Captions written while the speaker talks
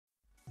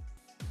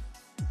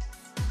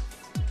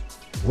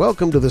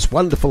Welcome to this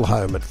wonderful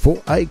home at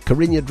 4A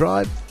Carinya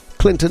Drive,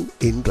 Clinton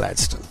in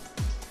Gladstone.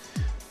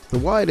 The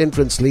wide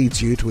entrance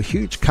leads you to a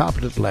huge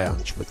carpeted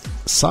lounge with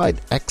side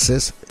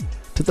access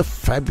to the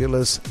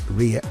fabulous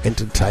rear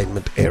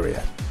entertainment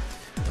area.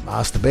 The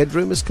master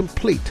bedroom is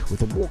complete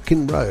with a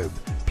walk-in robe,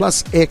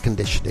 plus air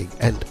conditioning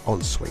and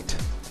ensuite.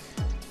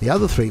 The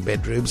other 3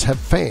 bedrooms have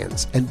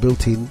fans and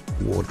built-in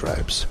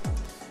wardrobes.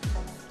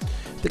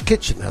 The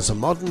kitchen has a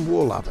modern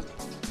wall oven,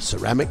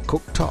 ceramic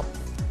cooktop,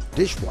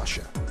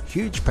 dishwasher,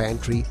 huge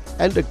pantry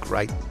and a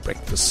great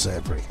breakfast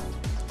servery.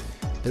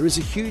 There is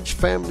a huge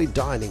family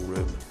dining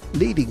room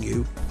leading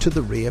you to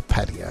the rear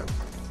patio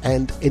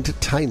and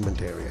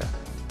entertainment area,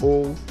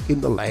 all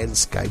in the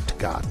landscaped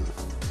garden.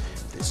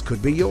 This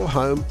could be your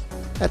home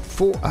at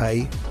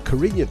 4A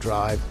Carinya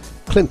Drive,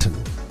 Clinton,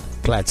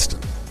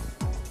 Gladstone.